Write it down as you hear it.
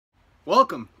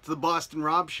Welcome to the Boston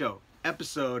Rob Show,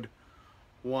 episode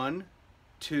 1,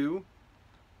 2,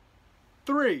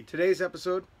 3. Today's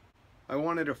episode, I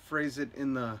wanted to phrase it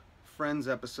in the Friends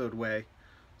episode way.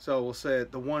 So we'll say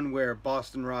it the one where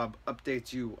Boston Rob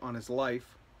updates you on his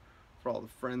life. For all the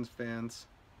Friends fans,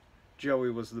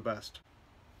 Joey was the best.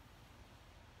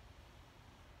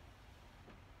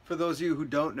 For those of you who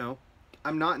don't know,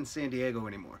 I'm not in San Diego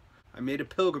anymore. I made a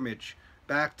pilgrimage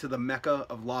back to the Mecca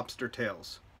of lobster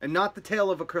tails. And not the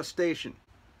tail of a crustacean.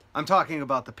 I'm talking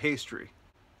about the pastry.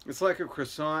 It's like a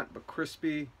croissant, but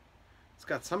crispy. It's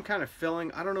got some kind of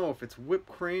filling. I don't know if it's whipped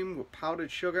cream with powdered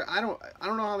sugar. I don't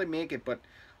know how they make it, but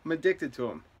I'm addicted to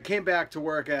them. I came back to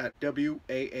work at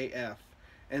WAAF,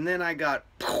 and then I got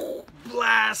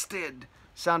blasted.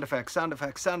 Sound effects, sound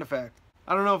effects, sound effects.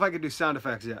 I don't know if I could do sound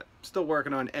effects yet. I'm still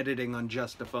working on editing on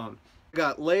just a phone. I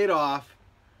got laid off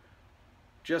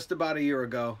just about a year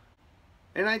ago.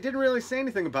 And I didn't really say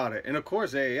anything about it. And of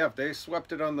course, AAF, they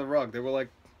swept it on the rug. They were like,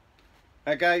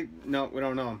 that guy, no, we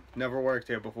don't know him. Never worked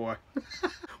here before.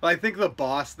 Well, I think the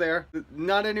boss there,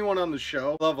 not anyone on the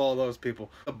show, love all those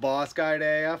people. The boss guy at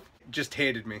AAF just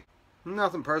hated me.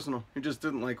 Nothing personal. He just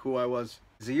didn't like who I was.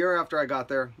 A year after I got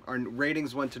there, our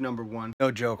ratings went to #1.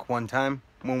 No joke, one time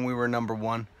when we were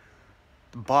 #1,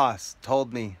 the boss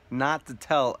told me not to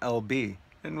tell LB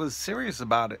and was serious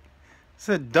about it.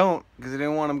 Said don't, because I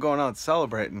didn't want him going out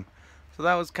celebrating. So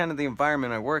that was kind of the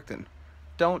environment I worked in.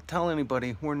 Don't tell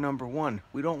anybody we're #1.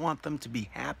 We don't want them to be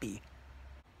happy.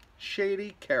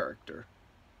 Shady character.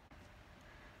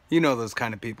 You know those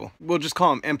kind of people. We'll just call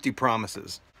them empty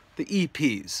promises. The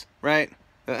EPs, right?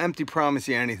 They'll empty promise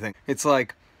you anything. It's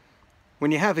like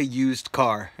when you have a used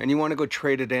car and you want to go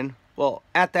trade it in. Well,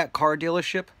 at that car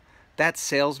dealership, that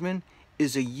salesman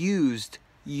is a used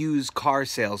car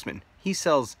salesman. He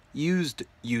sells used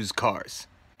cars.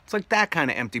 It's like that kind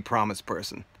of empty promise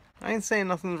person. I ain't saying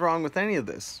nothing's wrong with any of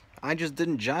this. I just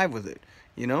didn't jive with it,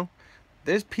 you know?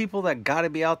 There's people that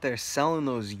gotta be out there selling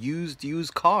those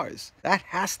used cars. That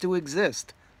has to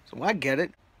exist. So I get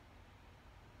it.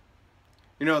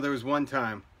 You know, there was one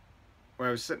time where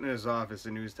I was sitting in his office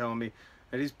and he was telling me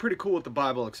that he's pretty cool with the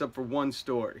Bible except for one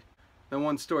story. That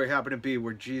one story happened to be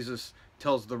where Jesus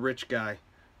tells the rich guy,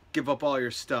 give up all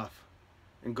your stuff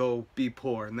and go be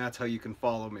poor, and that's how you can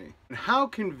follow me. And how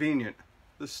convenient.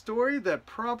 The story that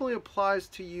probably applies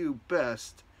to you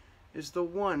best is the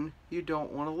one you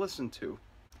don't want to listen to.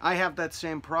 I have that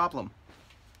same problem.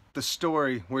 The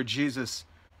story where Jesus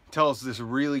tells this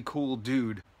really cool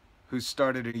dude who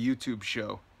started a YouTube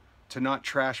show to not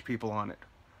trash people on it.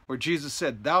 Where Jesus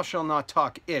said, thou shalt not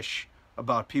talk ish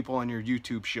about people on your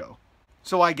YouTube show.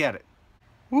 So I get it.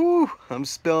 Woo, I'm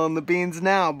spilling the beans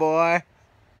now, boy.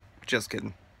 Just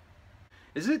kidding.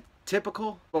 Is it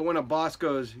typical? But when a boss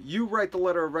goes, you write the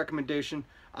letter of recommendation,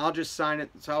 I'll just sign it.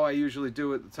 That's how I usually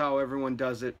do it. That's how everyone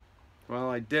does it. Well,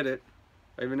 I did it.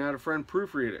 I even had a friend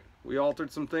proofread it. We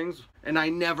altered some things, and I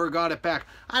never got it back.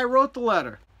 I wrote the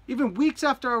letter. Even weeks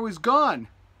after I was gone.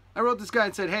 I wrote this guy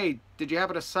and said, hey, did you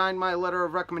happen to sign my letter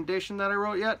of recommendation that I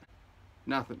wrote yet?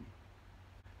 Nothing.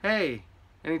 Hey,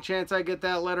 any chance I get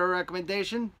that letter of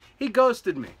recommendation? He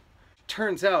ghosted me.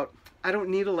 Turns out, I don't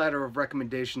need a letter of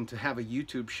recommendation to have a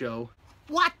YouTube show.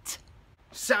 What?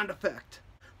 Sound effect.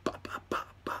 Ba, ba, ba,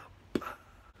 ba, ba.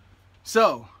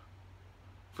 So,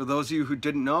 for those of you who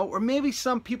didn't know, or maybe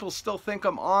some people still think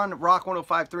I'm on Rock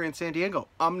 105.3 in San Diego.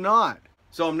 I'm not.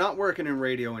 So I'm not working in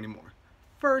radio anymore.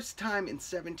 First time in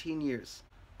 17 years.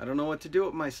 I don't know what to do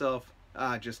with myself.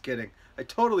 Just kidding. I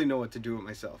totally know what to do with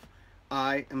myself.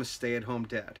 I am a stay-at-home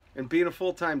dad. And being a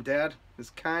full-time dad is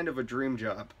kind of a dream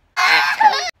job.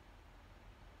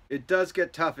 It does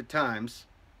get tough at times.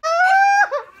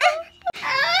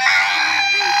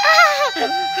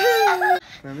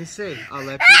 Let me see. I'll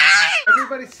let you.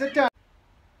 Everybody sit down.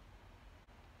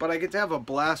 But I get to have a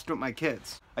blast with my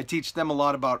kids. I teach them a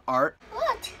lot about art.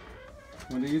 What?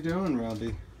 What are you doing,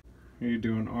 Robbie? Are you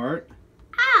doing art?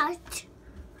 Art.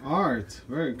 Art.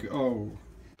 Very good. Oh.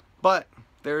 But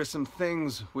there are some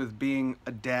things with being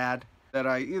a dad that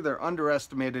I either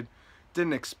underestimated,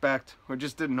 didn't expect, or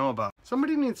just didn't know about.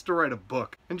 Somebody needs to write a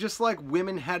book. And just like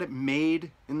women had it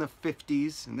made in the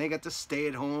 50s and they got to stay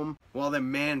at home while their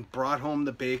man brought home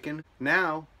the bacon,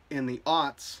 now in the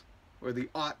aughts, or the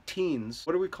aught teens,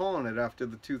 what are we calling it after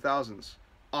the 2000s?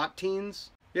 Aught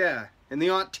teens? Yeah, in the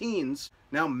aught teens,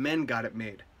 now men got it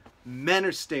made. Men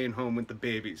are staying home with the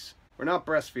babies. We're not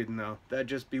breastfeeding though, that'd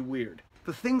just be weird.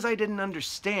 The things I didn't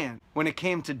understand when it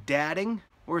came to dadding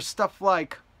were stuff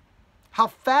like how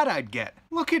fat I'd get.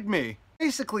 Look at me.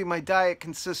 Basically, my diet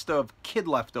consists of kid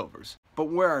leftovers. But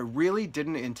where I really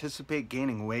didn't anticipate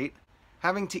gaining weight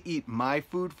having to eat my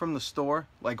food from the store,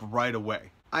 like, right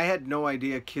away. I had no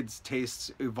idea kids'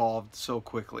 tastes evolved so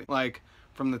quickly. Like,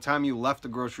 from the time you left the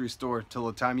grocery store till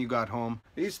the time you got home,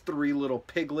 these 3 little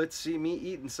piglets see me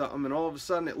eating something, and all of a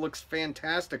sudden it looks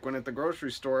fantastic when at the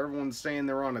grocery store everyone's saying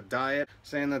they're on a diet,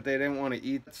 saying that they didn't want to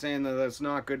eat, saying that that's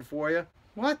not good for you.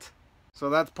 What? So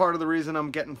that's part of the reason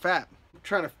I'm getting fat. I'm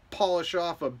trying to polish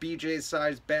off a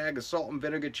BJ-sized bag of salt and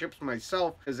vinegar chips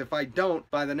myself, because if I don't,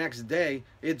 by the next day,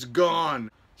 it's gone.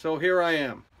 So here I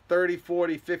am, 30,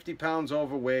 40, 50 pounds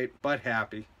overweight, but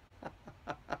happy.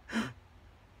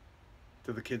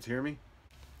 Do the kids hear me?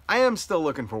 I am still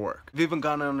looking for work. I've even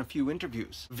gone on a few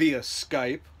interviews via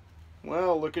Skype.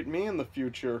 Well, look at me in the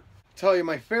future. I tell you,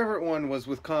 my favorite one was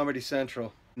with Comedy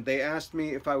Central. They asked me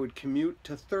if I would commute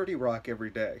to 30 Rock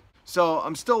every day. So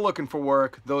I'm still looking for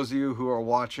work. Those of you who are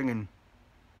watching and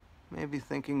maybe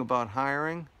thinking about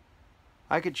hiring,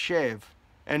 I could shave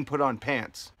and put on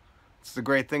pants. It's the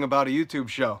great thing about a YouTube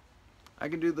show. I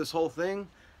can do this whole thing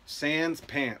sans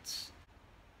pants.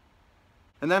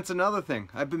 And that's another thing.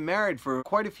 I've been married for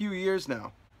quite a few years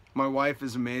now. My wife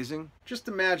is amazing. Just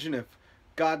imagine if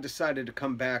God decided to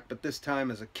come back, but this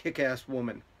time as a kick-ass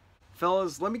woman.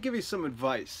 Fellas, let me give you some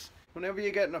advice. Whenever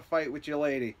you get in a fight with your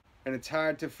lady, and it's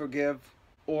hard to forgive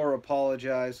or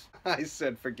apologize, I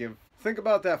said forgive. Think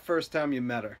about that first time you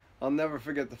met her. I'll never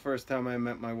forget the first time I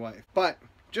met my wife. But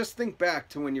just think back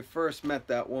to when you first met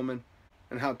that woman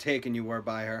and how taken you were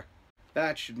by her.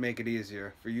 That should make it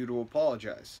easier for you to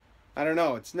apologize. I don't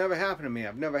know, it's never happened to me.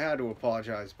 I've never had to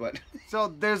apologize, but... So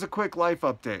there's a quick life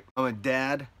update. I'm a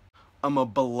dad. I'm a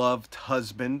beloved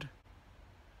husband.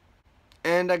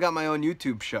 And I got my own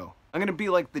YouTube show. I'm gonna be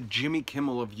like the Jimmy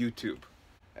Kimmel of YouTube,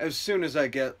 as soon as I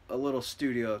get a little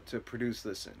studio to produce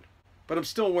this in. But I'm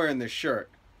still wearing this shirt.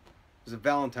 It was a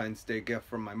Valentine's Day gift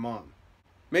from my mom.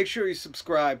 Make sure you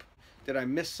subscribe. Did I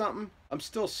miss something? I'm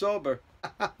still sober.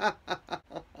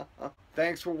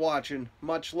 Thanks for watching.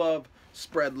 Much love.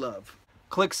 Spread love.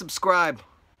 Click subscribe.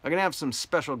 I'm gonna have some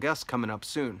special guests coming up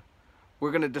soon.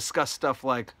 We're gonna discuss stuff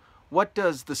like, what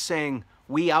does the saying,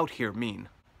 "we out here" mean?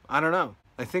 I don't know.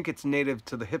 I think it's native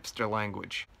to the hipster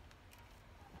language.